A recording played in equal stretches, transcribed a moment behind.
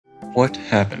What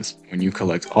happens when you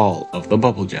collect all of the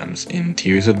bubble gems in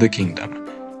Tears of the Kingdom?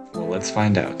 Well, let's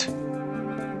find out.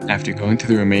 After going to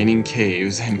the remaining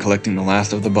caves and collecting the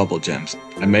last of the bubble gems,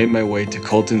 I made my way to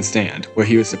Colton's stand, where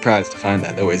he was surprised to find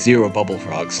that there were 0 bubble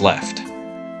frogs left.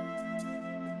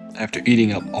 After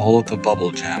eating up all of the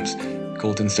bubble gems,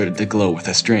 Colton started to glow with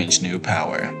a strange new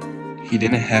power. He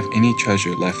didn't have any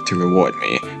treasure left to reward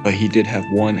me, but he did have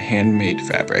one handmade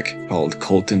fabric called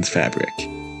Colton's Fabric.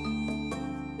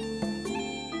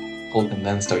 Colton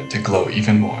then started to glow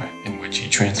even more, in which he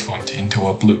transformed into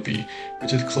a Bloopy,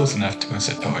 which is close enough to a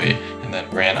Satori, and then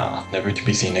ran off, never to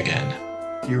be seen again.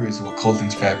 Here is what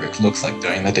Colton's fabric looks like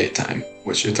during the daytime,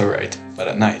 which is alright, but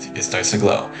at night it starts to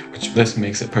glow, which this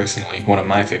makes it personally one of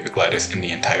my favorite gliders in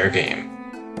the entire game.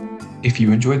 If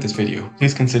you enjoyed this video,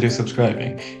 please consider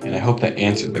subscribing, and I hope that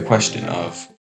answered the question of